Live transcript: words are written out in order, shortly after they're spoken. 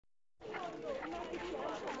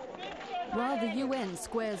While the UN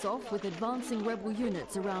squares off with advancing rebel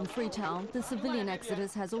units around Freetown, the civilian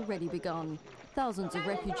exodus has already begun. Thousands of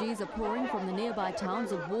refugees are pouring from the nearby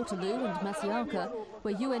towns of Waterloo and Masiaka,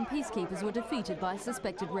 where UN peacekeepers were defeated by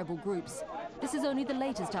suspected rebel groups. This is only the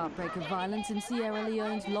latest outbreak of violence in Sierra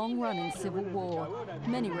Leone's long-running civil war.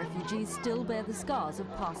 Many refugees still bear the scars of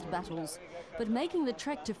past battles. But making the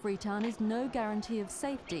trek to Freetown is no guarantee of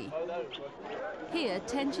safety. Here,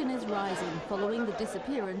 tension is rising following the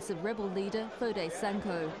disappearance of rebel leader Foday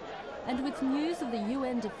Sanko. And with news of the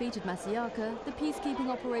UN-defeated Masiaka, the peacekeeping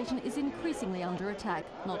operation is increasingly under attack,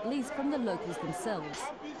 not least from the locals themselves.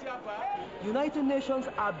 United Nations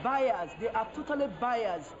are biased. They are totally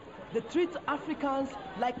biased. They treat Africans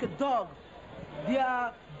like a dog. They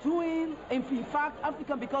are doing, in fact,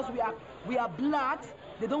 African, because we are blacks,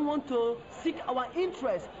 they don't want to seek our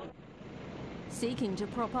interests. Seeking to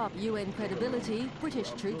prop up UN credibility,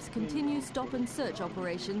 British troops continue stop-and-search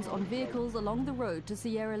operations on vehicles along the road to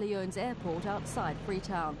Sierra Leone's airport outside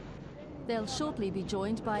Freetown. They'll shortly be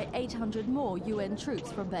joined by 800 more UN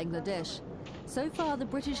troops from Bangladesh. So far, the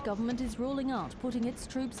British government is ruling out putting its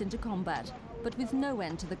troops into combat. But with no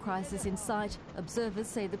end to the crisis in sight, observers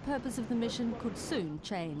say the purpose of the mission could soon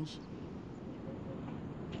change.